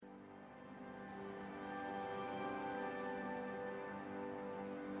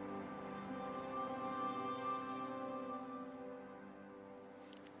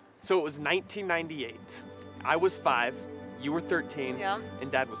So it was 1998. I was 5, you were 13, Yeah.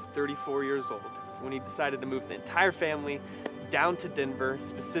 and Dad was 34 years old when he decided to move the entire family down to Denver,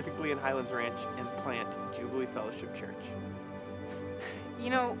 specifically in Highlands Ranch, and plant Jubilee Fellowship Church. You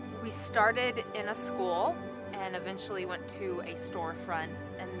know, we started in a school and eventually went to a storefront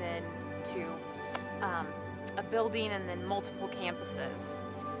and then to a building and then multiple campuses.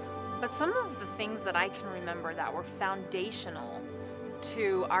 But some of the things that I can remember that were foundational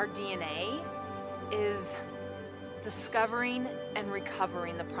to our DNA is discovering and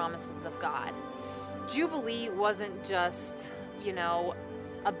recovering the promises of God. Jubilee wasn't just,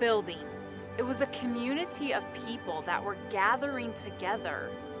 a building. It was a community of people that were gathering together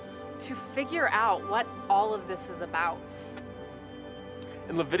to figure out what all of this is about.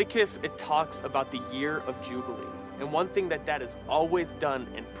 In Leviticus, it talks about the year of Jubilee. And one thing that Dad has always done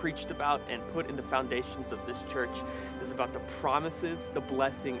and preached about and put in the foundations of this church is about the promises, the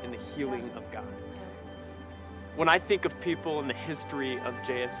blessing, and the healing of God. When I think of people in the history of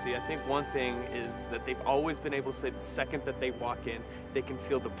JFC, I think one thing is that they've always been able to say the second that they walk in, they can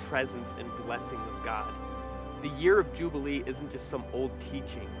feel the presence and blessing of God. The year of Jubilee isn't just some old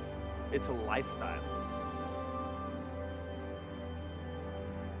teachings, it's a lifestyle.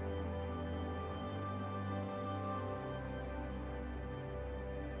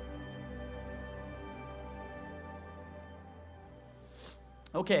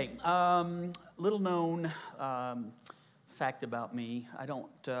 Okay, little known fact about me. I don't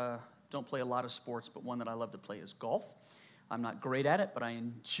play a lot of sports, but one that I love to play is golf. I'm not great at it, but I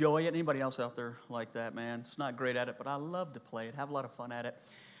enjoy it. Anybody else out there like that, man? It's not great at it, but I love to play it, have a lot of fun at it.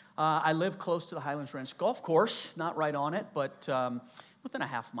 I live close to the Highlands Ranch golf course, not right on it, but within a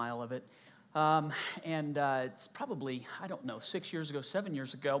half mile of it. It's probably, 6 years ago, 7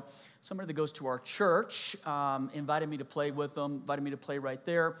 years ago, somebody that goes to our church invited me to play with them, invited me to play right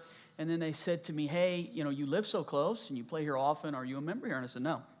there. And then they said to me, hey, you live so close and you play here often. Are you a member here? And I said,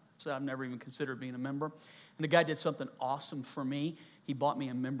 no. So I've never even considered being a member. And the guy did something awesome for me. He bought me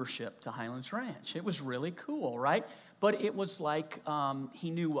a membership to Highlands Ranch. It was really cool, right? But it was like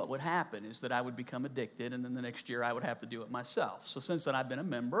he knew what would happen, is that I would become addicted, and then the next year I would have to do it myself. So since then, I've been a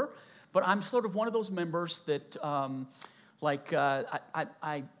member. But I'm sort of one of those members that,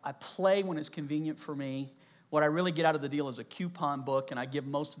 I play when it's convenient for me. What I really get out of the deal is a coupon book, and I give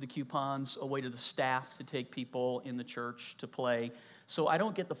most of the coupons away to the staff to take people in the church to play. So I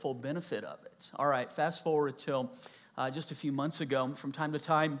don't get the full benefit of it. All right, fast forward till just a few months ago. From time to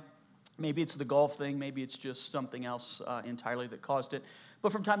time, maybe it's the golf thing, maybe it's just something else entirely that caused it.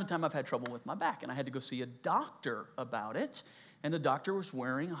 But from time to time, I've had trouble with my back, and I had to go see a doctor about it. And the doctor was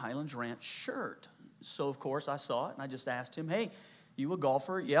wearing a Highlands Ranch shirt. So, of course, I saw it, and I just asked him, hey, you a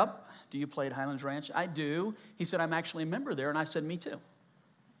golfer? Yep. Do you play at Highlands Ranch? I do. He said, I'm actually a member there. And I said, me too.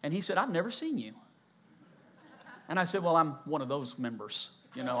 And he said, I've never seen you. And I said, well, I'm one of those members.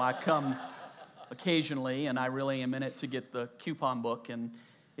 I come occasionally, and I really am in it to get the coupon book, and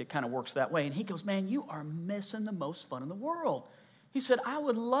it kind of works that way. And he goes, man, you are missing the most fun in the world. He said, I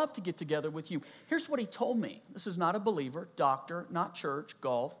would love to get together with you. Here's what he told me. This is not a believer, doctor, not church,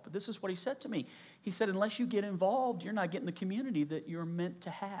 golf, but this is what he said to me. He said, unless you get involved, you're not getting the community that you're meant to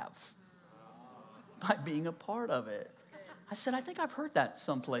have by being a part of it. I said, I think I've heard that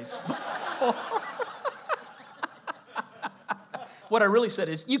someplace before. What I really said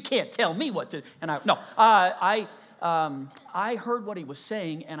is, you can't tell me what to, and I heard what he was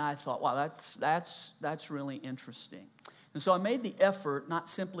saying, and I thought, wow, that's really interesting. And so I made the effort, not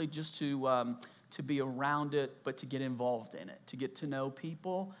simply just to be around it, but to get involved in it, to get to know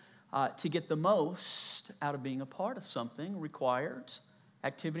people, to get the most out of being a part of something required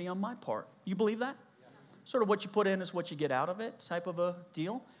activity on my part. You believe that? Yes. Sort of what you put in is what you get out of it type of a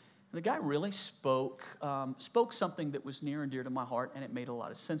deal. And the guy really spoke something that was near and dear to my heart, and it made a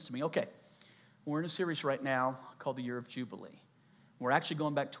lot of sense to me. Okay, we're in a series right now called The Year of Jubilee. We're actually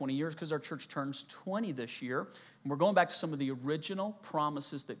going back 20 years because our church turns 20 this year. And we're going back to some of the original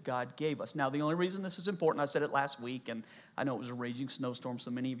promises that God gave us. Now, the only reason this is important, I said it last week, and I know it was a raging snowstorm, so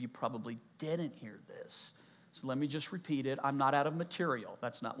many of you probably didn't hear this. So let me just repeat it. I'm not out of material.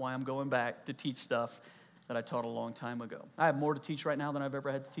 That's not why I'm going back to teach stuff that I taught a long time ago. I have more to teach right now than I've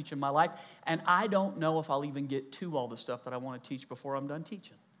ever had to teach in my life, and I don't know if I'll even get to all the stuff that I want to teach before I'm done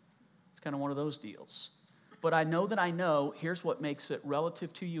teaching. It's kind of one of those deals. But I know, here's what makes it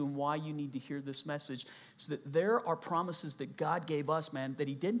relative to you and why you need to hear this message, is that there are promises that God gave us, man, that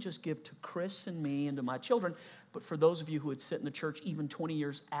he didn't just give to Chris and me and to my children, but for those of you who would sit in the church even 20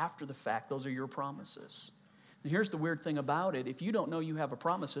 years after the fact, those are your promises. And here's the weird thing about it. If you don't know you have a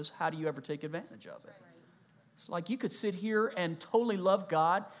promises, how do you ever take advantage of it? It's like you could sit here and totally love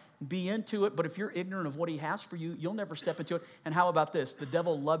God be into it, but if you're ignorant of what he has for you, you'll never step into it. And how about this? The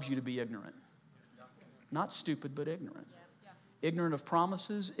devil loves you to be ignorant. Not stupid, but ignorant. Ignorant of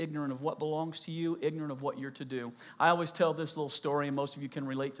promises, ignorant of what belongs to you, ignorant of what you're to do. I always tell this little story, and most of you can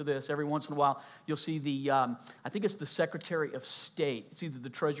relate to this. Every once in a while, you'll see I think it's the Secretary of State. It's either the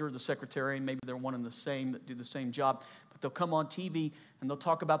Treasurer or the Secretary, and maybe they're one and the same that do the same job. But they'll come on TV, and they'll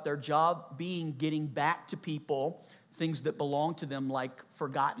talk about their job being getting back to people things that belong to them, like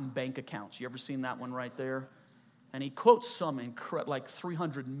forgotten bank accounts. You ever seen that one right there? And he quotes some like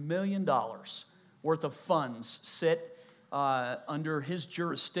 $300 million worth of funds sit under his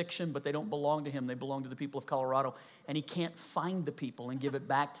jurisdiction, but they don't belong to him. They belong to the people of Colorado. And he can't find the people and give it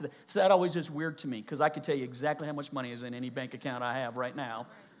back to them. So that always is weird to me, because I can tell you exactly how much money is in any bank account I have right now.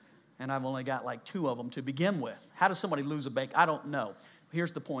 And I've only got like 2 of them to begin with. How does somebody lose a bank? I don't know.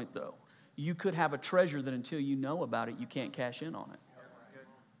 Here's the point, though. You could have a treasure that until you know about it, you can't cash in on it.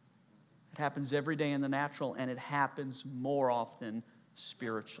 It happens every day in the natural, and it happens more often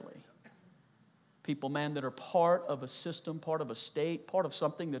spiritually. People, man, that are part of a system, part of a state, part of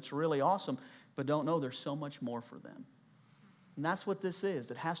something that's really awesome, but don't know there's so much more for them. And that's what this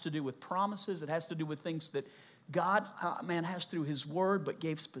is. It has to do with promises. It has to do with things that God, has through his word, but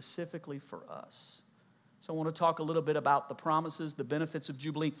gave specifically for us. So I want to talk a little bit about the promises, the benefits of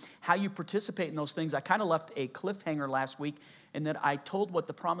Jubilee, how you participate in those things. I kind of left a cliffhanger last week in that I told what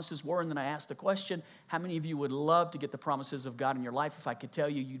the promises were, and then I asked the question, how many of you would love to get the promises of God in your life? If I could tell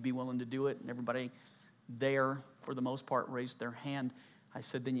you, you'd be willing to do it. And everybody there, for the most part, raised their hand. I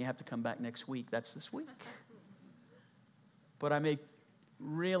said, then you have to come back next week. That's this week. But I make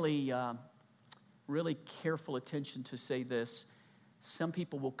really careful attention to say this. Some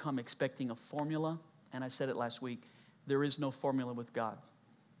people will come expecting a formula. And I said it last week, there is no formula with God.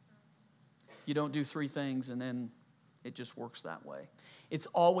 You don't do 3 things and then it just works that way. It's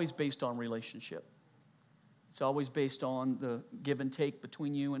always based on relationship. It's always based on the give and take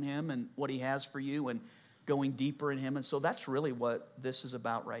between you and him and what he has for you and going deeper in him. And so that's really what this is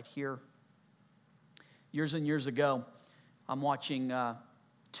about right here. Years and years ago, I'm watching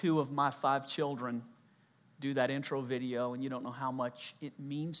 2 of my 5 children do that intro video, and you don't know how much it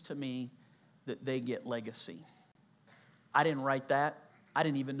means to me that they get legacy. I didn't write that. I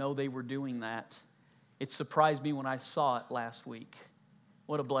didn't even know they were doing that. It surprised me when I saw it last week.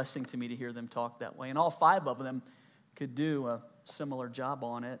 What a blessing to me to hear them talk that way. And all 5 of them could do a similar job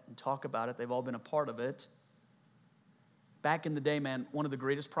on it and talk about it. They've all been a part of it. Back in the day, man, one of the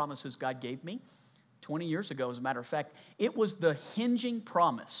greatest promises God gave me 20 years ago, as a matter of fact, it was the hinging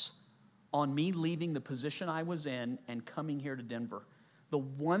promise on me leaving the position I was in and coming here to Denver. The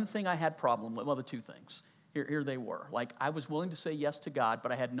one thing I had problem with, well, the 2 things. Here they were. Like, I was willing to say yes to God,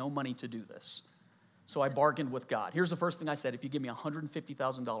 but I had no money to do this. So I bargained with God. Here's the first thing I said. If you give me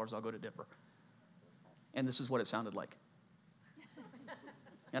 $150,000, I'll go to Denver. And this is what it sounded like.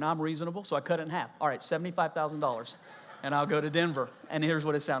 And I'm reasonable, so I cut it in half. All right, $75,000, and I'll go to Denver. And here's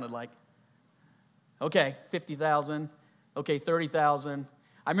what it sounded like. Okay, $50,000. Okay, $30,000.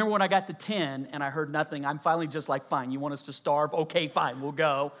 I remember when I got to 10 and I heard nothing, I'm finally just like, fine, you want us to starve? Okay, fine, we'll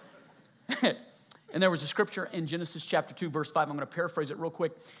go. And there was a scripture in Genesis chapter 2, verse 5. I'm going to paraphrase it real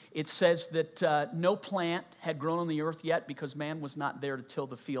quick. It says that no plant had grown on the earth yet because man was not there to till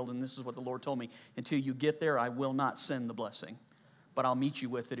the field. And this is what the Lord told me. Until you get there, I will not send the blessing. But I'll meet you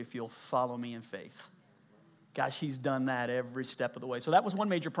with it if you'll follow me in faith. Gosh, he's done that every step of the way. So that was one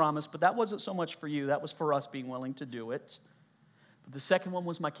major promise, but that wasn't so much for you. That was for us being willing to do it. But the second one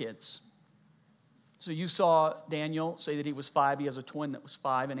was my kids. So you saw Daniel say that he was 5. He has a twin that was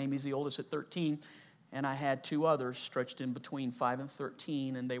 5, and Amy's the oldest at 13. And I had 2 others stretched in between 5 and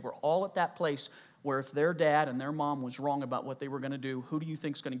 13, and they were all at that place where if their dad and their mom was wrong about what they were going to do, who do you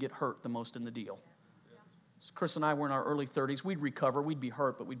think is going to get hurt the most in the deal? So Chris and I were in our early 30s. We'd recover. We'd be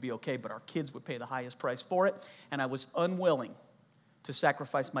hurt, but we'd be okay. But our kids would pay the highest price for it. And I was unwilling to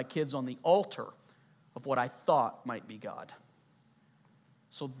sacrifice my kids on the altar of what I thought might be God.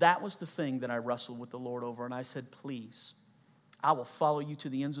 So that was the thing that I wrestled with the Lord over. And I said, please, I will follow you to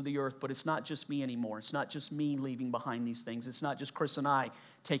the ends of the earth. But it's not just me anymore. It's not just me leaving behind these things. It's not just Chris and I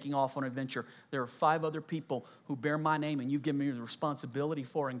taking off on an adventure. There are 5 other people who bear my name, and you've given me the responsibility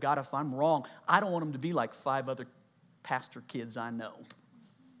for. And God, if I'm wrong, I don't want them to be like 5 other pastor kids I know.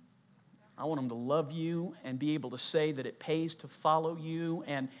 I want them to love you and be able to say that it pays to follow you.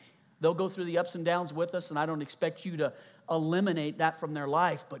 And they'll go through the ups and downs with us, and I don't expect you to eliminate that from their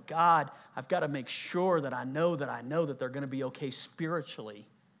life. But God, I've got to make sure that I know that they're going to be okay spiritually.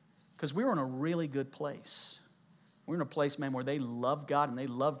 Because we were in a really good place. We're in a place, man, where they love God and they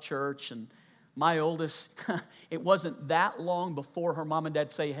love church. And My oldest, it wasn't that long before her mom and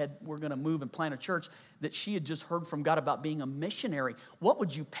dad say, we're going to move and plant a church, that she had just heard from God about being a missionary. What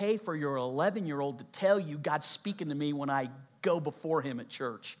would you pay for your 11-year-old to tell you God's speaking to me when I go before him at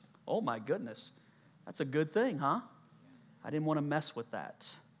church? Oh my goodness. That's a good thing, huh? I didn't want to mess with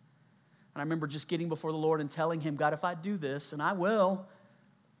that. And I remember just getting before the Lord and telling him, God, if I do this, and I will,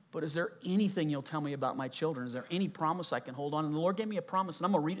 but is there anything you'll tell me about my children? Is there any promise I can hold on? And the Lord gave me a promise, and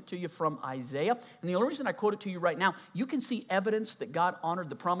I'm going to read it to you from Isaiah. And the only reason I quote it to you right now, you can see evidence that God honored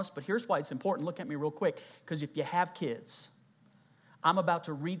the promise, but here's why it's important. Look at me real quick, because if you have kids, I'm about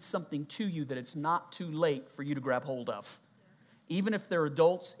to read something to you that it's not too late for you to grab hold of. Even if they're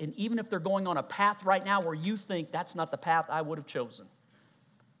adults, and even if they're going on a path right now where you think that's not the path I would have chosen.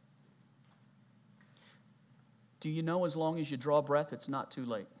 Do you know as long as you draw breath, it's not too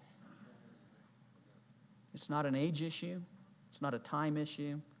late? It's not an age issue. It's not a time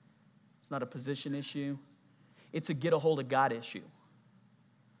issue. It's not a position issue. It's a get a hold of God issue.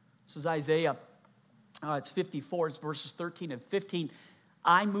 This is Isaiah. It's 54. It's verses 13 and 15.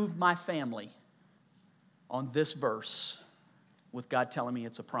 I moved my family on this verse with God telling me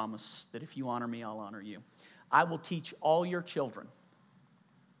it's a promise that if you honor me, I'll honor you. I will teach all your children,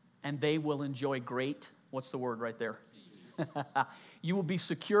 and they will enjoy great, what's the word right there? You will be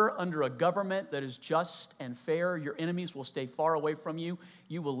secure under a government that is just and fair. Your enemies will stay far away from you.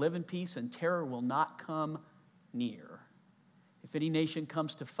 You will live in peace, and terror will not come near. If any nation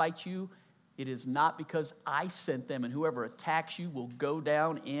comes to fight you, it is not because I sent them, and whoever attacks you will go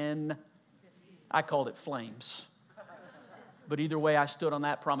down in, I called it flames. But either way, I stood on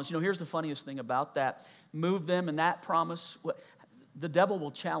that promise. You know, here's the funniest thing about that. Move them, and that promise, the devil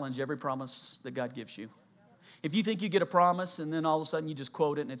will challenge every promise that God gives you. If you think you get a promise and then all of a sudden you just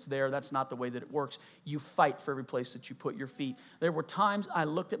quote it and it's there, that's not the way that it works. You fight for every place that you put your feet. There were times I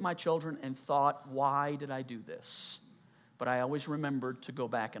looked at my children and thought, why did I do this? But I always remembered to go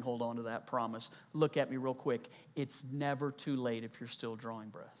back and hold on to that promise. Look at me real quick. It's never too late if you're still drawing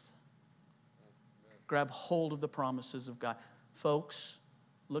breath. Grab hold of the promises of God. Folks,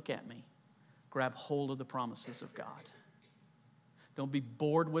 look at me. Grab hold of the promises of God. Don't be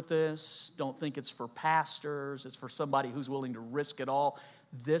bored with this. Don't think it's for pastors. It's for somebody who's willing to risk it all.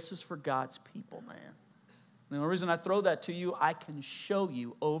 This is for God's people, man. And the only reason I throw that to you, I can show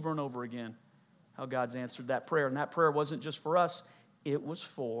you over and over again how God's answered that prayer. And that prayer wasn't just for us. It was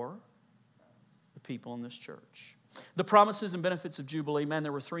for the people in this church. The promises and benefits of Jubilee, man,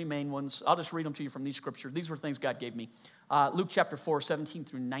 there were three main ones. I'll just read them to you from these scriptures. These were things God gave me. Luke chapter 4, 17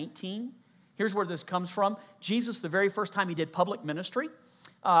 through 19. Here's where this comes from. Jesus, the very first time he did public ministry,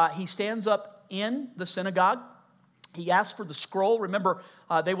 he stands up in the synagogue. He asked for the scroll. Remember,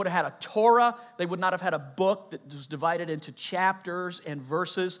 they would have had a Torah. They would not have had a book that was divided into chapters and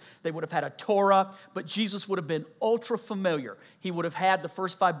verses. They would have had a Torah, but Jesus would have been ultra familiar. He would have had the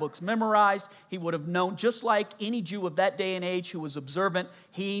first 5 books memorized. He would have known, just like any Jew of that day and age who was observant,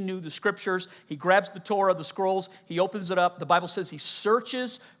 he knew the scriptures. He grabs the Torah, the scrolls. He opens it up. The Bible says he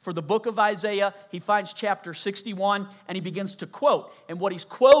searches for the book of Isaiah. He finds chapter 61, and he begins to quote. And what he's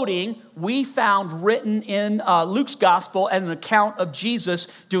quoting, we found written in Luke's gospel and an account of Jesus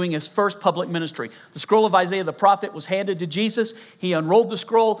doing his first public ministry. The scroll of Isaiah the prophet was handed to Jesus. He unrolled the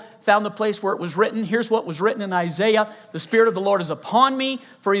scroll, found the place where it was written. Here's what was written in Isaiah. The Spirit of the Lord is upon me,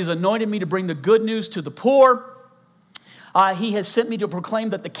 for he has anointed me to bring the good news to the poor. He has sent me to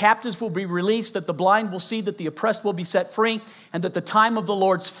proclaim that the captives will be released, that the blind will see, that the oppressed will be set free, and that the time of the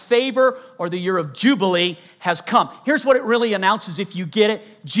Lord's favor, or the year of Jubilee, has come. Here's what it really announces if you get it.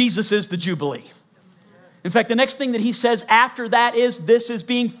 Jesus is the Jubilee. In fact, the next thing that he says after that is, this is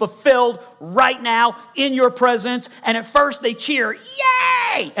being fulfilled right now in your presence. And at first they cheer,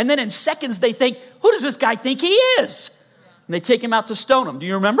 yay! And then in seconds they think, who does this guy think he is? And they take him out to stone him. Do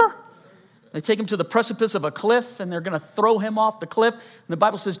you remember? They take him to the precipice of a cliff, and they're going to throw him off the cliff. And the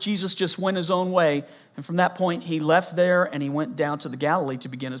Bible says Jesus just went his own way. And from that point, he left there, and he went down to the Galilee to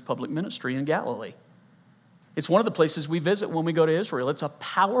begin his public ministry in Galilee. It's one of the places we visit when we go to Israel. It's a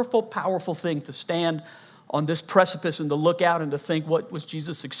powerful, powerful thing to stand on this precipice and to look out and to think, what was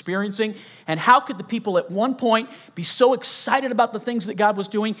Jesus experiencing? And how could the people at one point be so excited about the things that God was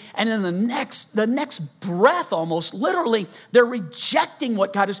doing, and in the next breath almost, literally, they're rejecting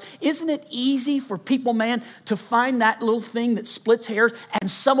what God is. Isn't it easy for people, man, to find that little thing that splits hairs,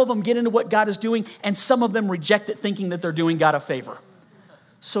 and some of them get into what God is doing, and some of them reject it thinking that they're doing God a favor?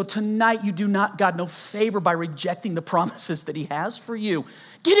 So tonight, you do not God no favor by rejecting the promises that he has for you.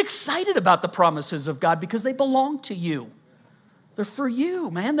 Get excited about the promises of God because they belong to you. They're for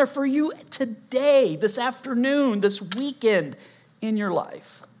you, man. They're for you today, this afternoon, this weekend in your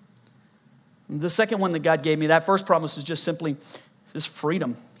life. The second one that God gave me, that first promise is just simply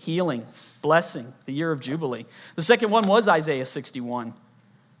freedom, healing, blessing, the year of Jubilee. The second one was Isaiah 61.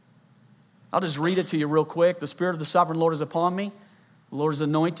 I'll just read it to you real quick. The Spirit of the Sovereign Lord is upon me. The Lord has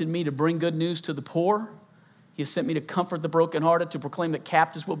anointed me to bring good news to the poor. He has sent me to comfort the brokenhearted, to proclaim that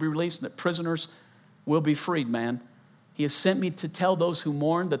captives will be released and that prisoners will be freed, man. He has sent me to tell those who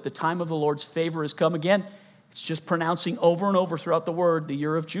mourn that the time of the Lord's favor has come. Again, it's just pronouncing over and over throughout the word, the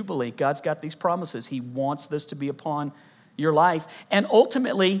year of Jubilee. God's got these promises. He wants this to be upon your life. And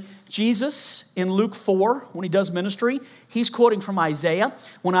ultimately, Jesus in Luke 4, when he does ministry, he's quoting from Isaiah.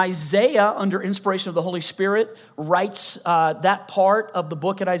 When Isaiah, under inspiration of the Holy Spirit, writes that part of the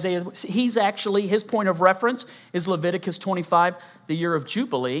book in Isaiah, his point of reference is Leviticus 25, the year of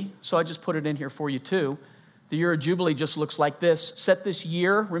Jubilee. So I just put it in here for you too. The year of Jubilee just looks like this. Set this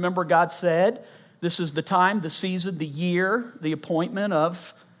year, remember God said, this is the time, the season, the year, the appointment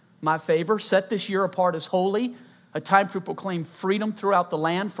of my favor. Set this year apart as holy, a time to proclaim freedom throughout the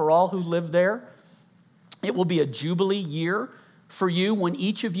land for all who live there. It will be a Jubilee year for you when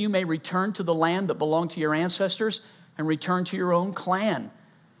each of you may return to the land that belonged to your ancestors and return to your own clan.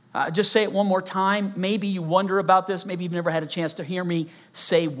 Just say it one more time. Maybe you wonder about this. Maybe you've never had a chance to hear me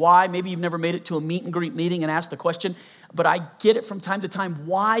say why. Maybe you've never made it to a meet and greet meeting and asked the question. But I get it from time to time.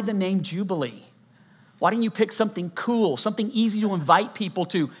 Why the name Jubilee? Why didn't you pick something cool, something easy to invite people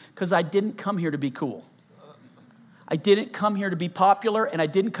to? Because I didn't come here to be cool. I didn't come here to be popular, and I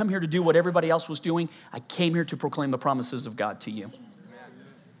didn't come here to do what everybody else was doing. I came here to proclaim the promises of God to you.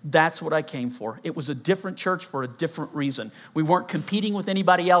 That's what I came for. It was a different church for a different reason. We weren't competing with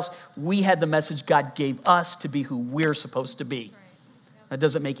anybody else. We had the message God gave us to be who we're supposed to be. That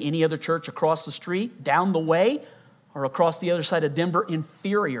doesn't make any other church across the street, down the way, or across the other side of Denver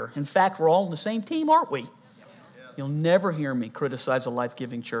inferior. In fact, we're all on the same team, aren't we? You'll never hear me criticize a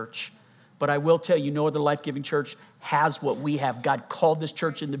life-giving church. But I will tell you, no other life-giving church has what we have. God called this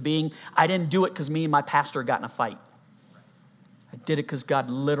church into being. I didn't do it because me and my pastor got in a fight. I did it because God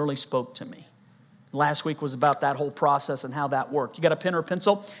literally spoke to me. Last week was about that whole process and how that worked. You got a pen or a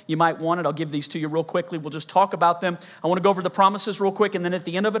pencil? You might want it. I'll give these to you real quickly. We'll just talk about them. I want to go over the promises real quick, and then at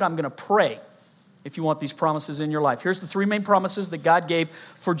the end of it, I'm going to pray if you want these promises in your life. Here's the three main promises that God gave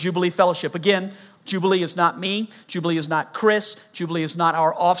for Jubilee Fellowship. Again, Jubilee is not me. Jubilee is not Chris. Jubilee is not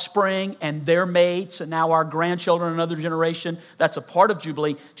our offspring and their mates and now our grandchildren, another generation. That's a part of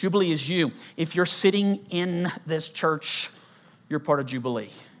Jubilee. Jubilee is you. If you're sitting in this church, you're part of Jubilee.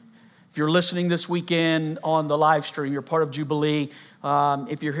 If you're listening this weekend on the live stream, you're part of Jubilee.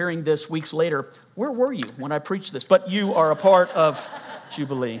 If you're hearing this weeks later, where were you when I preached this? But you are a part of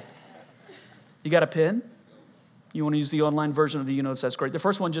Jubilee. You got a pen? You want to use the online version of the U-Notes? That's great. The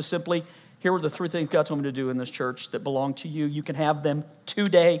first one, just simply, here were the three things God told me to do in this church that belong to you. You can have them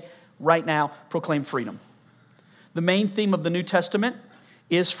today, right now. Proclaim freedom. The main theme of the New Testament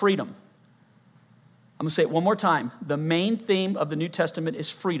is freedom. I'm going to say it one more time. The main theme of the New Testament is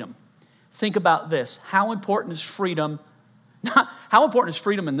freedom. Think about this. How important is freedom? How important is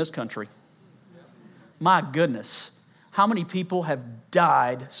freedom in this country? My goodness. How many people have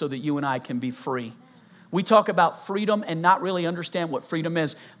died so that you and I can be free? We talk about freedom and not really understand what freedom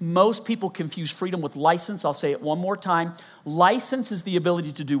is. Most people confuse freedom with license. I'll say it one more time. License is the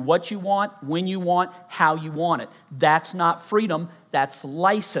ability to do what you want, when you want, how you want it. That's not freedom. That's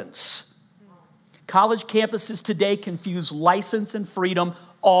license. College campuses today confuse license and freedom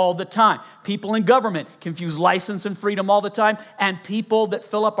all the time. People in government confuse license and freedom all the time, and people that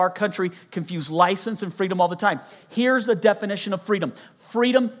fill up our country confuse license and freedom all the time. Here's the definition of freedom.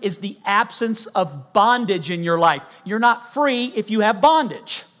 Freedom is the absence of bondage in your life. You're not free if you have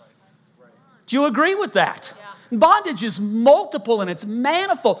bondage. Do you agree with that? Yeah. Bondage is multiple and it's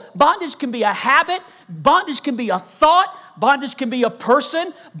manifold. Bondage can be a habit. Bondage can be a thought. Bondage can be a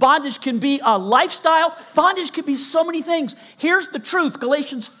person. Bondage can be a lifestyle. Bondage can be so many things. Here's the truth.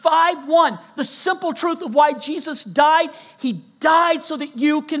 Galatians 5:1. The simple truth of why Jesus died. He died so that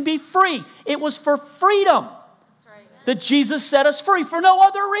you can be free. It was for freedom that Jesus set us free, for no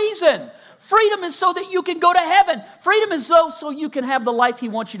other reason. Freedom is so that you can go to heaven. Freedom is so you can have the life he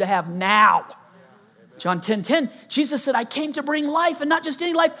wants you to have now. John 10:10, Jesus said, I came to bring life, and not just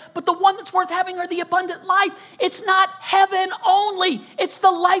any life, but the one that's worth having, or the abundant life. It's not heaven only. It's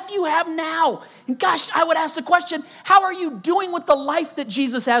the life you have now. And gosh, I would ask the question, how are you doing with the life that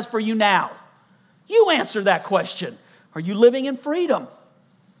Jesus has for you now? You answer that question. Are you living in freedom?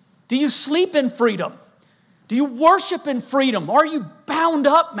 Do you sleep in freedom? Do you worship in freedom? Are you bound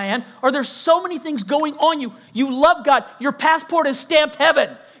up, man? Are there so many things going on you? You love God. Your passport is stamped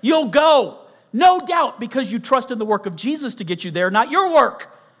heaven. You'll go. No doubt, because you trust in the work of Jesus to get you there, not your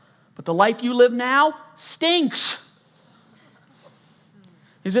work. But the life you live now stinks.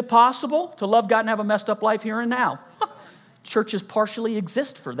 Is it possible to love God and have a messed up life here and now? Churches partially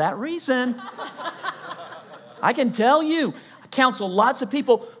exist for that reason. I can tell you, I counsel lots of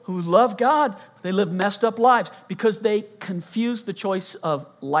people who love God, but they live messed up lives because they confuse the choice of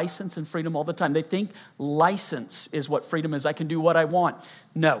license and freedom all the time. They think license is what freedom is. I can do what I want.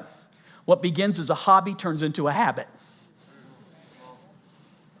 No. What begins as a hobby turns into a habit.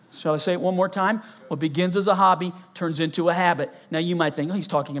 Shall I say it one more time? What begins as a hobby turns into a habit. Now you might think, oh, he's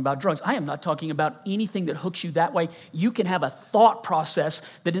talking about drugs. I am not talking about anything that hooks you that way. You can have a thought process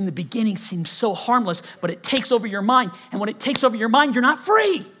that in the beginning seems so harmless, but it takes over your mind. And when it takes over your mind, you're not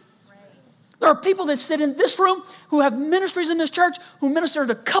free. There are people that sit in this room who have ministries in this church, who minister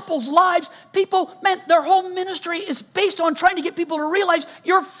to couples' lives. People, man, their whole ministry is based on trying to get people to realize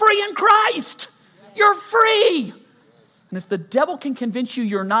you're free in Christ. You're free. And if the devil can convince you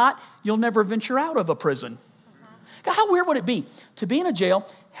you're not, you'll never venture out of a prison. God, how weird would it be to be in a jail,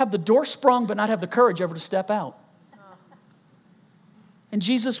 have the door sprung, but not have the courage ever to step out? And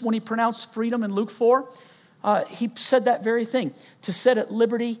Jesus, when he pronounced freedom in Luke 4, he said that very thing, to set at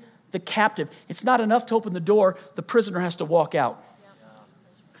liberty the captive. It's not enough to open the door. The prisoner has to walk out.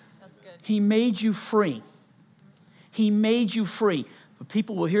 That's good. He made you free. He made you free. But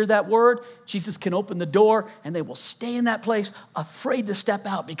people will hear that word. Jesus can open the door and they will stay in that place afraid to step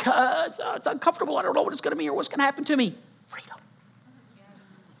out because it's uncomfortable. I don't know what it's going to be or what's going to happen to me. Freedom.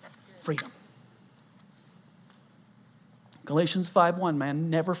 Freedom. Galatians 5:1, man,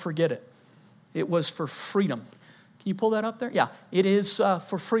 never forget it. It was for freedom. Can you pull that up there? Yeah, it is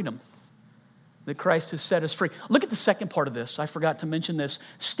for freedom that Christ has set us free. Look at the second part of this. I forgot to mention this.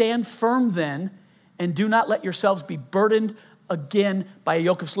 Stand firm then and do not let yourselves be burdened again by a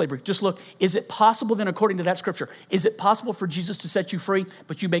yoke of slavery. Just look, is it possible then, according to that scripture, is it possible for Jesus to set you free,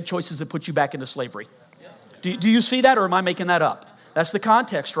 but you make choices that put you back into slavery? Yes. Do you see that, or am I making that up? That's the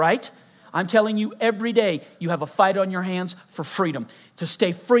context, right? I'm telling you, every day you have a fight on your hands for freedom. To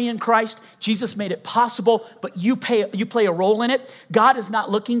stay free in Christ, Jesus made it possible, but you play a role in it. God is not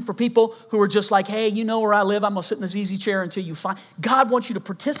looking for people who are just like, hey, you know where I live, I'm going to sit in this easy chair until you find. God wants you to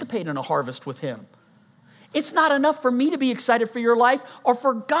participate in a harvest with him. It's not enough for me to be excited for your life or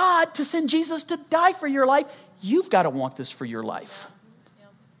for God to send Jesus to die for your life. You've got to want this for your life.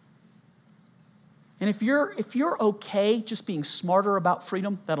 And if you're okay just being smarter about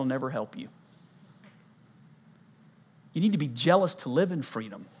freedom, that'll never help you. You need to be jealous to live in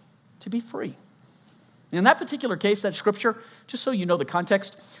freedom, to be free. In that particular case, that scripture, just so you know the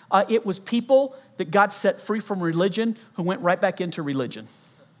context, it was people that God set free from religion who went right back into religion.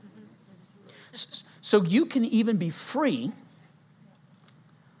 So you can even be free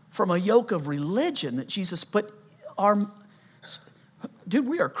from a yoke of religion that Jesus put dude,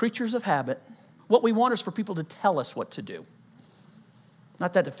 we are creatures of habit. What we want is for people to tell us what to do.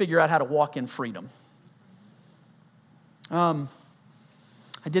 Not that to figure out how to walk in freedom. I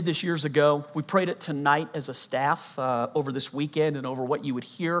did this years ago. We prayed it tonight as a staff over this weekend and over what you would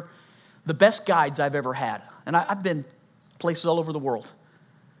hear. The best guides I've ever had. And I've been places all over the world.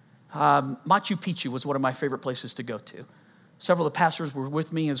 Machu Picchu was one of my favorite places to go to. Several of the pastors were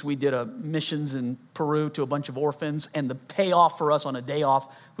with me as we did a missions in Peru to a bunch of orphans, and the payoff for us on a day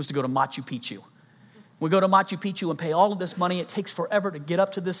off was to go to Machu Picchu. We go to Machu Picchu and pay all of this money. It takes forever to get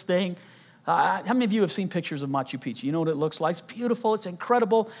up to this thing. How many of you have seen pictures of Machu Picchu? You know what it looks like? It's beautiful, it's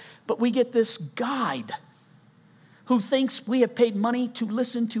incredible, but we get this guide who thinks we have paid money to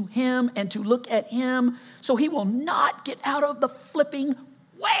listen to him and to look at him, so he will not get out of the flipping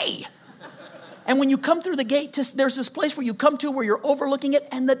way. And when you come through the gate, there's this place where you come to where you're overlooking it,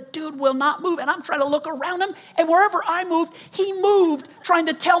 and the dude will not move. And I'm trying to look around him, and wherever I moved, he moved, trying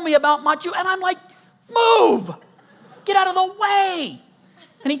to tell me about Machu. And I'm like, move! Get out of the way!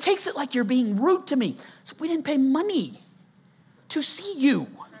 And he takes it like you're being rude to me. So we didn't pay money to see you.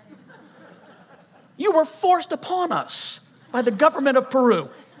 You were forced upon us by the government of Peru.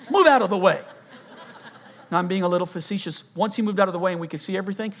 Move out of the way. Now, I'm being a little facetious. Once he moved out of the way and we could see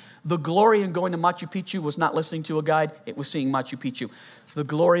everything, the glory in going to Machu Picchu was not listening to a guide, it was seeing Machu Picchu. The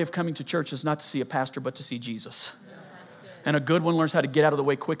glory of coming to church is not to see a pastor, but to see Jesus. Yes. And a good one learns how to get out of the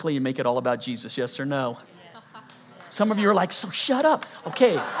way quickly and make it all about Jesus, yes or no? Yes. Some of you are like, so shut up.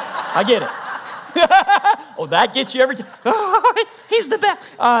 Okay, I get it. Oh, that gets you every time. Oh, he's the best.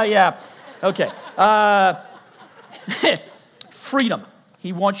 Yeah, okay. Freedom.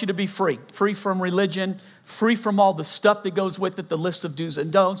 He wants you to be free. Free from religion, free from all the stuff that goes with it, the list of do's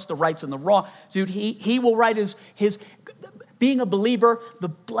and don'ts, the rights and the wrong. Dude, he will write his being a believer, the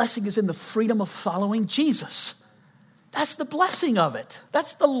blessing is in the freedom of following Jesus. That's the blessing of it.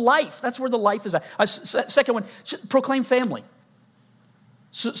 That's the life. That's where the life is at. Second one, proclaim family.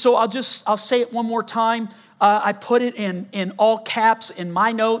 So I'll say it one more time. I put it in all caps in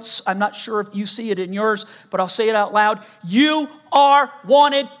my notes. I'm not sure if you see it in yours, but I'll say it out loud. You are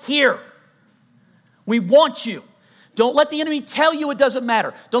wanted here. We want you. Don't let the enemy tell you it doesn't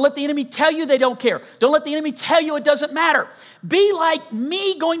matter. Don't let the enemy tell you they don't care. Don't let the enemy tell you it doesn't matter. Be like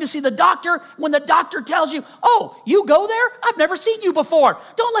me going to see the doctor when the doctor tells you, oh, you go there? I've never seen you before.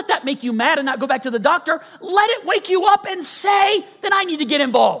 Don't let that make you mad and not go back to the doctor. Let it wake you up and say that I need to get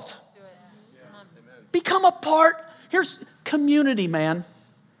involved. Become a part. Here's community, man.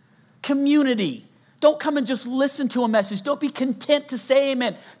 Community. Don't come and just listen to a message. Don't be content to say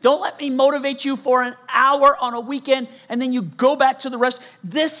amen. Don't let me motivate you for an hour on a weekend and then you go back to the rest.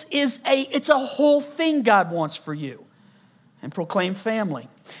 It's a whole thing God wants for you. And proclaim family.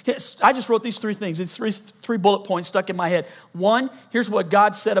 I just wrote these three things. It's three bullet points stuck in my head. One, here's what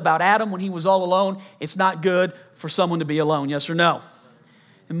God said about Adam when he was all alone. It's not good for someone to be alone, yes or no?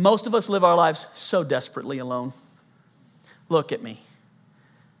 And most of us live our lives so desperately alone. Look at me.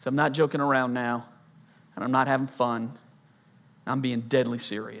 So I'm not joking around now. And I'm not having fun. I'm being deadly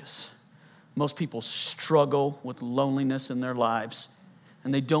serious. Most people struggle with loneliness in their lives,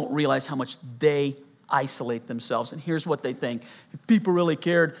 and they don't realize how much they isolate themselves. And here's what they think. If people really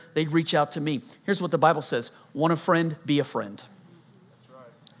cared, they'd reach out to me. Here's what the Bible says. Want a friend, be a friend. That's right.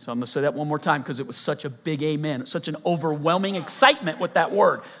 So I'm going to say that one more time because it was such a big amen. Such an overwhelming excitement with that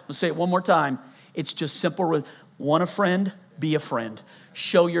word. I'm going to say it one more time. It's just simple. Want a friend, be a friend.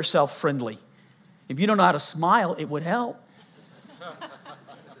 Show yourself friendly. If you don't know how to smile, it would help.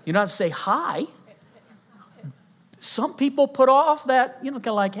 You know how to say hi. Some people put off that, kind of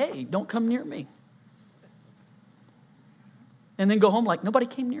like, hey, don't come near me. And then go home like, nobody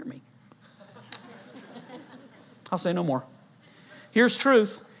came near me. I'll say no more. Here's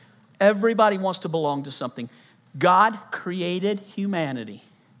truth. Everybody wants to belong to something. God created humanity.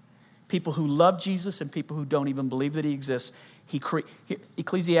 People who love Jesus and people who don't even believe that he exists.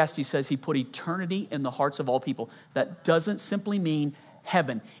 Ecclesiastes says he put eternity in the hearts of all people. That doesn't simply mean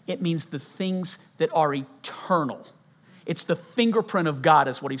heaven. It means the things that are eternal. It's the fingerprint of God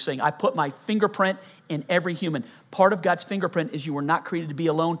is what he's saying. I put my fingerprint in every human. Part of God's fingerprint is you were not created to be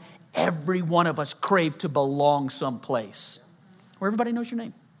alone. Every one of us crave to belong someplace where everybody knows your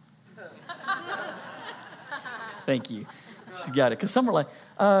name. Thank you. You got it. Because some are like,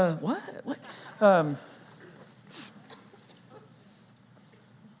 what?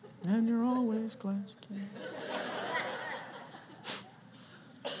 And you're always glad you can.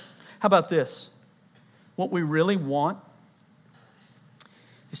 How about this? What we really want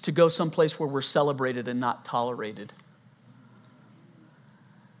is to go someplace where we're celebrated and not tolerated.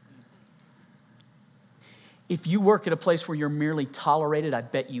 If you work at a place where you're merely tolerated, I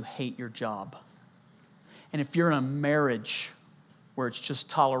bet you hate your job. And if you're in a marriage where it's just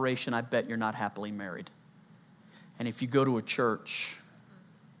toleration, I bet you're not happily married. And if you go to a church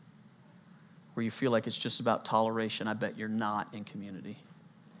where you feel like it's just about toleration, I bet you're not in community.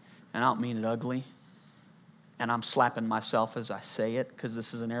 And I don't mean it ugly. And I'm slapping myself as I say it because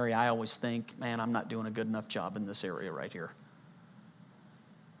this is an area I always think, man, I'm not doing a good enough job in this area right here.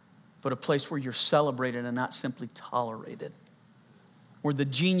 But a place where you're celebrated and not simply tolerated. Where the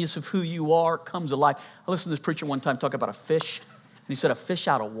genius of who you are comes alive. I listened to this preacher one time talk about a fish. And he said a fish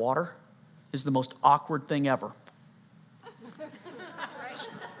out of water is the most awkward thing ever.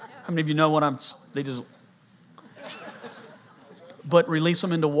 How many of you know what but release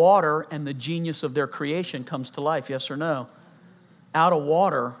them into water and the genius of their creation comes to life, yes or no? Out of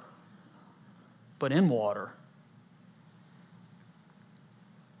water, but in water.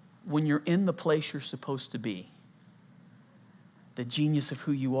 When you're in the place you're supposed to be, the genius of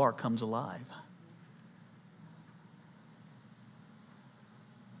who you are comes alive.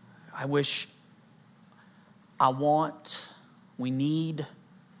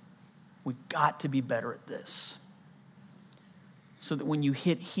 We've got to be better at this. So that when you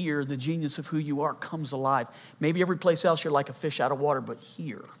hit here, the genius of who you are comes alive. Maybe every place else you're like a fish out of water, but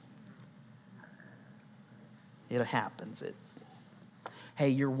here, it happens. Hey,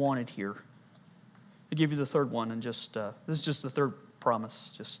 you're wanted here. I'll give you the third one, and this is just the third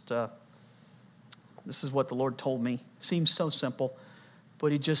promise. This is what the Lord told me. Seems so simple,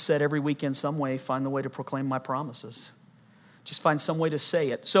 but he just said every weekend some way, find the way to proclaim my promises. Just find some way to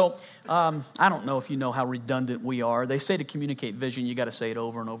say it. So I don't know if you know how redundant we are. They say to communicate vision, you got to say it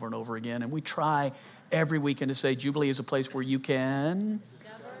over and over and over again. And we try every weekend to say Jubilee is a place where you can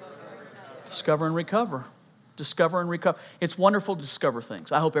discover and recover. Discover and recover. It's wonderful to discover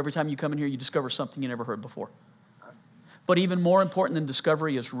things. I hope every time you come in here, you discover something you never heard before. But even more important than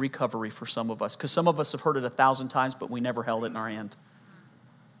discovery is recovery for some of us, because some of us have heard it 1,000 times, but we never held it in our hand.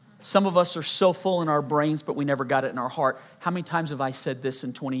 Some of us are so full in our brains, but we never got it in our heart. How many times have I said this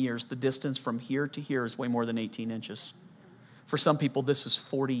in 20 years? The distance from here to here is way more than 18 inches. For some people, this is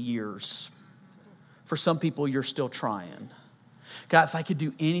 40 years. For some people, you're still trying. God, if I could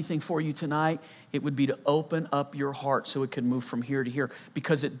do anything for you tonight, it would be to open up your heart so it could move from here to here,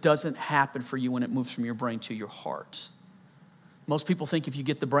 because it doesn't happen for you when it moves from your brain to your heart. Most people think if you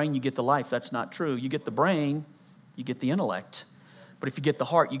get the brain, you get the life. That's not true. You get the brain, you get the intellect. But if you get the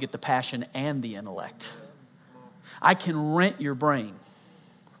heart, you get the passion and the intellect. I can rent your brain,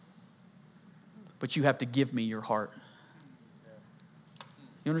 but you have to give me your heart.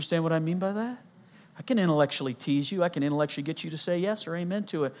 You understand what I mean by that? I can intellectually tease you. I can intellectually get you to say yes or amen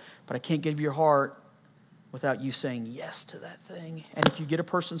to it, but I can't give your heart without you saying yes to that thing. And if you get a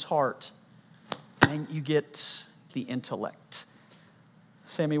person's heart, then you get the intellect.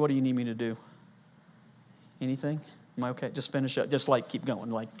 Sammy, what do you need me to do? Anything? Am I okay? Just finish up. Just like keep going.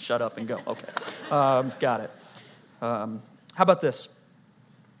 Like shut up and go. Okay. Got it. How about this?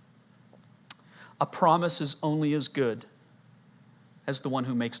 A promise is only as good as the one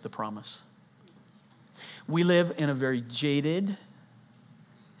who makes the promise. We live in a very jaded,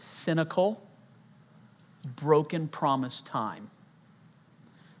 cynical, broken promise time.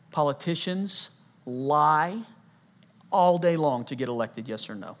 Politicians lie all day long to get elected, yes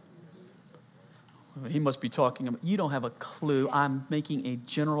or no. He must be talking about, you don't have a clue. I'm making a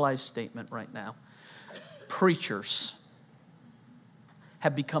generalized statement right now. Preachers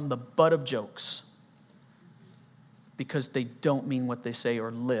have become the butt of jokes because they don't mean what they say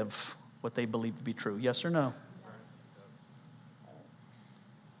or live what they believe to be true. Yes or no?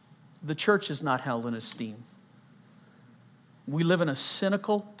 The church is not held in esteem. We live in a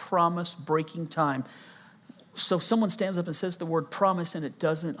cynical, promise-breaking time. So someone stands up and says the word promise, and it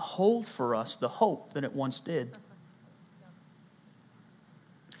doesn't hold for us the hope that it once did.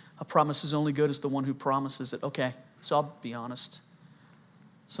 A promise is only good as the one who promises it. Okay, so I'll be honest.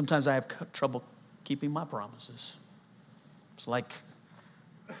 Sometimes I have trouble keeping my promises. It's like,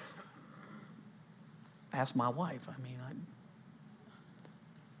 ask my wife.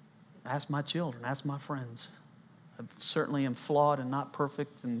 Ask my children. Ask my friends. I certainly am flawed and not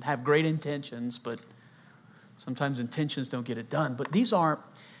perfect and have great intentions, but sometimes intentions don't get it done. But these aren't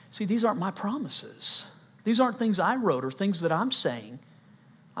my promises. These aren't things I wrote or things that I'm saying.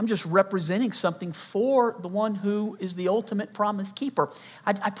 I'm just representing something for the one who is the ultimate promise keeper.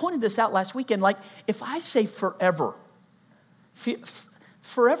 I pointed this out last weekend. Like, if I say forever,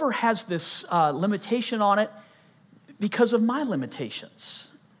 forever has this limitation on it because of my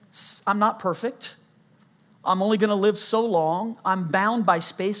limitations. I'm not perfect. I'm only going to live so long. I'm bound by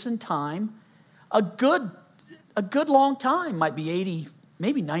space and time. A good long time might be 80,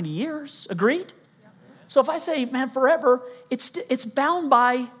 maybe 90 years. Agreed? So if I say, man, forever, it's bound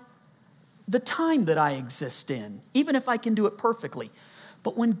by the time that I exist in, even if I can do it perfectly.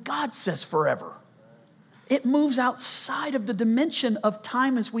 But when God says forever, it moves outside of the dimension of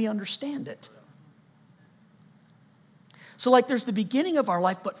time as we understand it. So like there's the beginning of our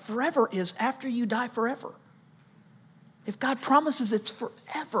life, but forever is after you die forever. If God promises it's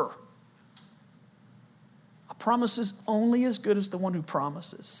forever, a promise is only as good as the one who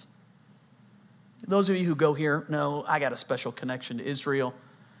promises. Those of you who go here know I got a special connection to Israel.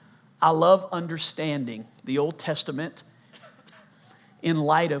 I love understanding the Old Testament in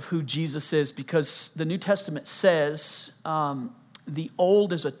light of who Jesus is, because the New Testament says the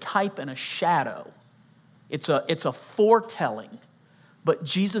old is a type and a shadow. It's a foretelling, but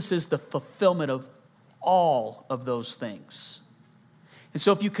Jesus is the fulfillment of all of those things. And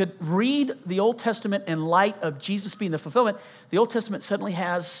so if you could read the Old Testament in light of Jesus being the fulfillment, the Old Testament suddenly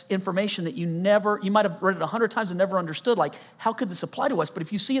has information that you might have read it 100 times and never understood. Like, how could this apply to us? But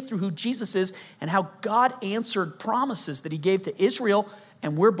if you see it through who Jesus is and how God answered promises that he gave to Israel,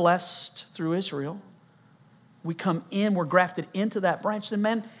 and we're blessed through Israel, we come in, we're grafted into that branch, then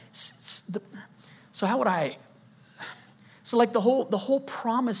man, so how would I, so like the whole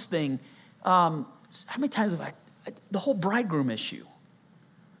promise thing, how many times have the whole bridegroom issue?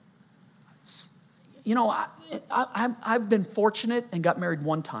 You know, I've been fortunate and got married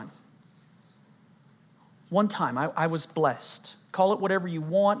one time. One time, I was blessed. Call it whatever you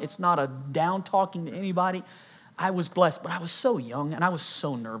want. It's not a down talking to anybody. I was blessed, but I was so young and I was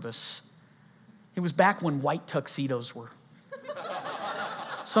so nervous. It was back when white tuxedos were.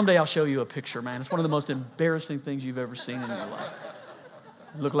 Someday I'll show you a picture, man. It's one of the most embarrassing things you've ever seen in your life.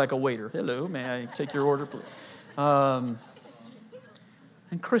 You look like a waiter. Hello, may I take your order, please?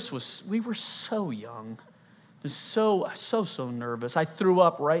 And Chris we were so young. was so nervous. I threw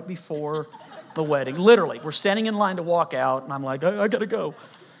up right before the wedding. Literally, we're standing in line to walk out, and I'm like, I gotta go.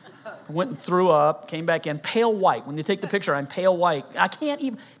 I went and threw up, came back in, pale white. When you take the picture, I'm pale white. I can't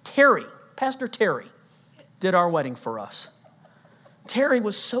even, Pastor Terry did our wedding for us. Terry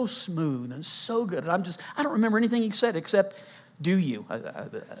was so smooth and so good. And I don't remember anything he said except, do you?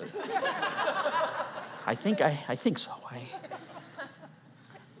 I think so.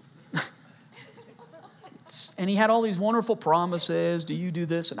 And he had all these wonderful promises. Do you do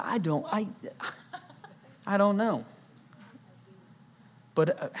this? And I don't know.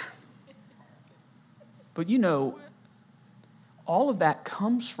 But you know, all of that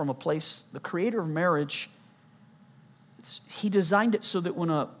comes from a place, the creator of marriage, he designed it so that when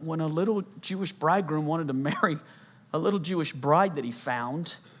a little Jewish bridegroom wanted to marry a little Jewish bride that he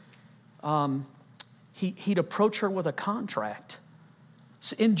found, he'd approach her with a contract.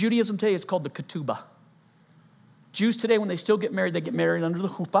 So in Judaism today, it's called the ketubah. Jews today, when they still get married, they get married under the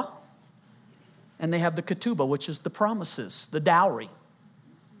chuppah. And they have the ketubah, which is the promises, the dowry.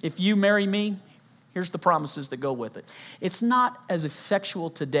 If you marry me, here's the promises that go with it. It's not as effectual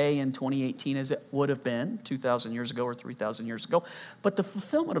today in 2018 as it would have been 2,000 years ago or 3,000 years ago, but the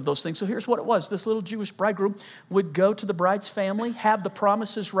fulfillment of those things. So here's what it was. This little Jewish bridegroom would go to the bride's family, have the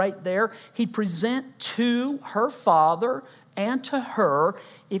promises right there. He'd present to her father and to her,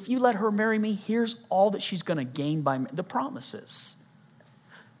 if you let her marry me, here's all that she's going to gain by the promises.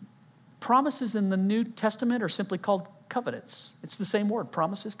 Promises in the New Testament are simply called covenants. It's the same word,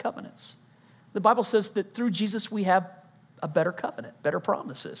 promises, covenants. The Bible says that through Jesus we have a better covenant, better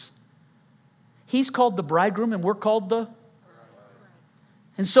promises. He's called the bridegroom and we're called the...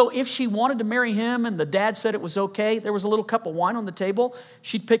 And so if she wanted to marry him and the dad said it was okay, there was a little cup of wine on the table,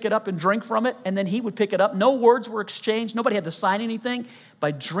 she'd pick it up and drink from it, and then he would pick it up. No words were exchanged. Nobody had to sign anything.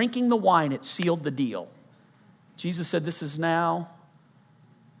 By drinking the wine, it sealed the deal. Jesus said, this is now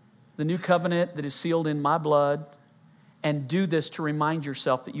the new covenant that is sealed in my blood. And do this to remind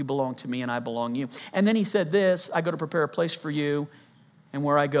yourself that you belong to me and I belong to you. And then he said this, I go to prepare a place for you, and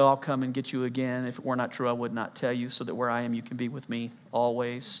where I go, I'll come and get you again. If it were not true, I would not tell you, so that where I am, you can be with me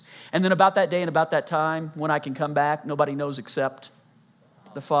always. And then about that day and about that time, when I can come back, nobody knows except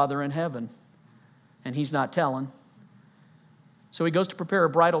the Father in heaven. And he's not telling. So he goes to prepare a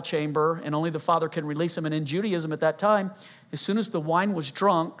bridal chamber, and only the Father can release him. And in Judaism at that time, as soon as the wine was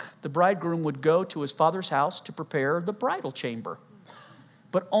drunk, the bridegroom would go to his father's house to prepare the bridal chamber.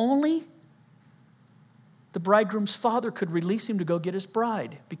 But only the bridegroom's father could release him to go get his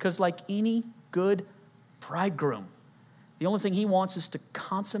bride, because like any good bridegroom, the only thing he wants is to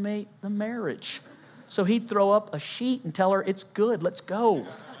consummate the marriage. So he'd throw up a sheet and tell her, it's good, let's go.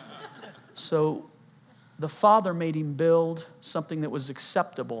 So the father made him build something that was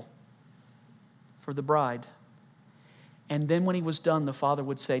acceptable for the bride. And then when he was done, the father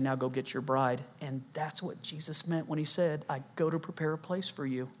would say, now go get your bride. And that's what Jesus meant when he said, I go to prepare a place for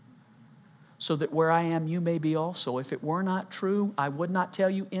you, so that where I am, you may be also. If it were not true, I would not tell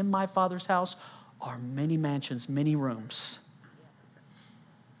you, in my Father's house are many mansions, many rooms.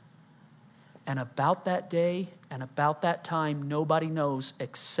 And about that day and about that time, nobody knows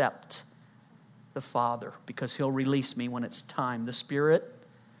except the Father, because he'll release me when it's time. The Spirit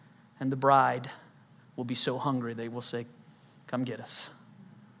and the bride will be so hungry, they will say, come get us.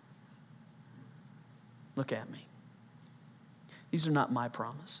 Look at me. These are not my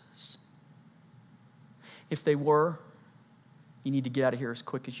promises. If they were, you need to get out of here as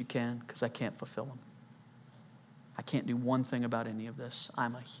quick as you can, because I can't fulfill them. I can't do one thing about any of this.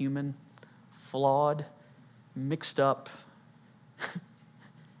 I'm a human, flawed, mixed up,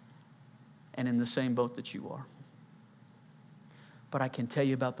 and in the same boat that you are. But I can tell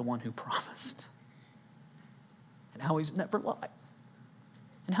you about the one who promised, and how he's never lied,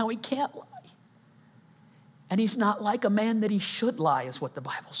 and how he can't lie. And he's not like a man that he should lie, is what the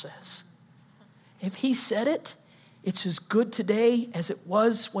Bible says. If he said it, it's as good today as it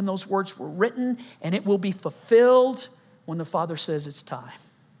was when those words were written, and it will be fulfilled when the Father says it's time.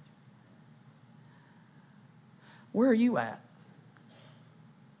 Where are you at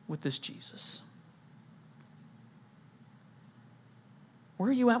with this Jesus? Where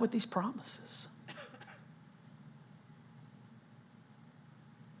are you at with these promises?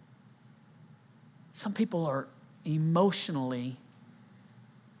 Some people are emotionally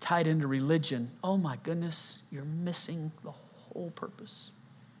tied into religion. Oh my goodness, you're missing the whole purpose.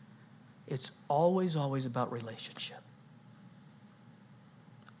 It's always about relationship.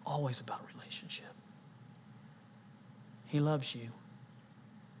 Always about relationship. He loves you.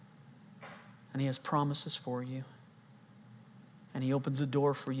 And he has promises for you. And he opens a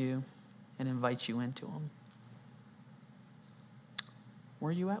door for you and invites you into them. Where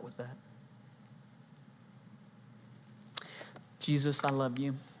are you at with that? Jesus, I love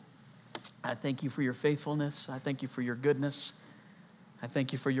you. I thank you for your faithfulness. I thank you for your goodness. I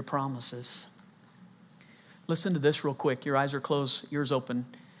thank you for your promises. Listen to this real quick. Your eyes are closed, ears open.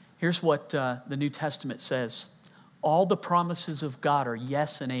 Here's what the New Testament says. All the promises of God are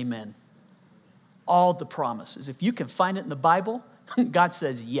yes and amen. All the promises. If you can find it in the Bible, God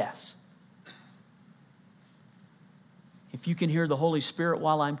says yes. If you can hear the Holy Spirit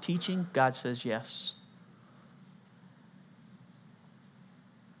while I'm teaching, God says yes.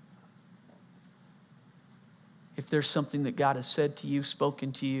 If there's something that God has said to you,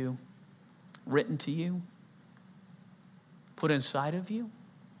 spoken to you, written to you, put inside of you,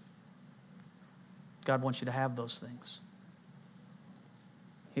 God wants you to have those things.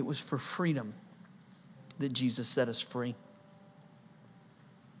 It was for freedom that Jesus set us free.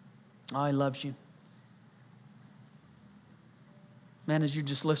 Oh, He loves you. Man, as you're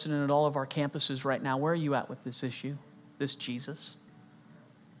just listening at all of our campuses right now, where are you at with this issue, this Jesus?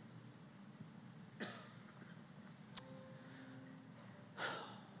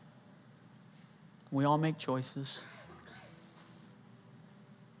 We all make choices.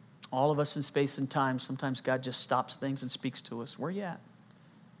 All of us in space and time, sometimes God just stops things and speaks to us. Where are you at?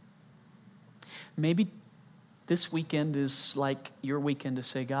 Maybe this weekend is like your weekend to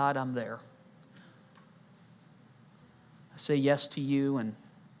say, God, I'm there. I say yes to you and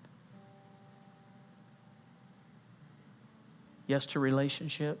yes to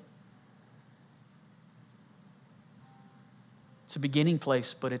relationship. It's a beginning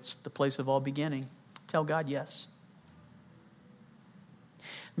place, but it's the place of all beginning. Tell God yes.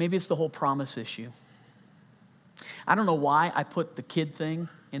 Maybe it's the whole promise issue. I don't know why I put the kid thing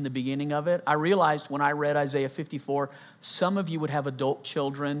in the beginning of it. I realized when I read Isaiah 54, some of you would have adult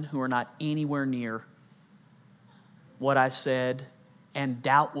children who are not anywhere near what I said, and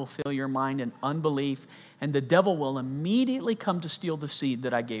doubt will fill your mind and unbelief, and the devil will immediately come to steal the seed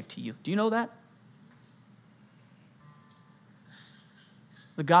that I gave to you. Do you know that?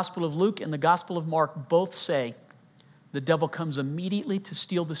 The Gospel of Luke and the Gospel of Mark both say the devil comes immediately to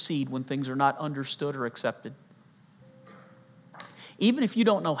steal the seed when things are not understood or accepted. Even if you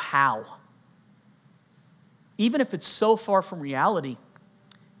don't know how, even if it's so far from reality,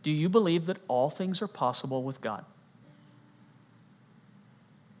 do you believe that all things are possible with God?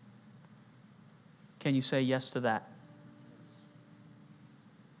 Can you say yes to that?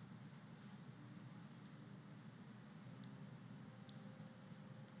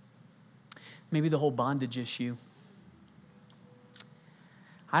 Maybe the whole bondage issue.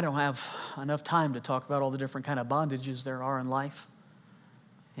 I don't have enough time to talk about all the different kind of bondages there are in life.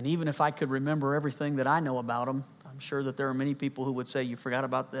 And even if I could remember everything that I know about them, I'm sure that there are many people who would say, you forgot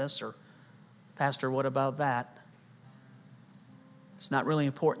about this, or Pastor, what about that? It's not really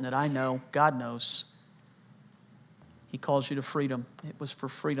important that I know. God knows. He calls you to freedom. It was for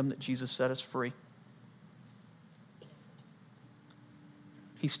freedom that Jesus set us free.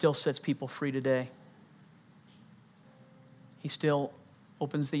 He still sets people free today. He still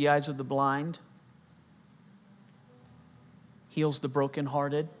opens the eyes of the blind, heals the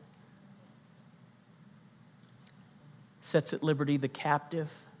brokenhearted, sets at liberty the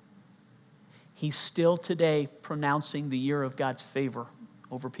captive. He's still today pronouncing the year of God's favor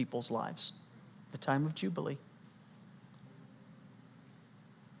over people's lives, the time of Jubilee.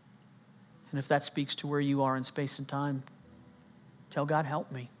 And if that speaks to where you are in space and time, tell God,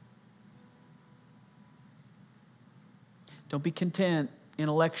 help me. Don't be content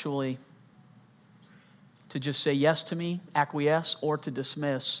intellectually to just say yes to me, acquiesce, or to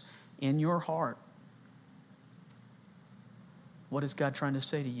dismiss. In your heart, what is God trying to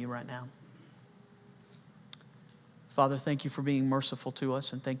say to you right now? Father, thank you for being merciful to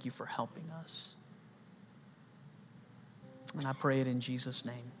us, and thank you for helping us. And I pray it in Jesus'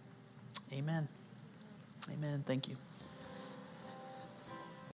 name. Amen. Amen. Thank you.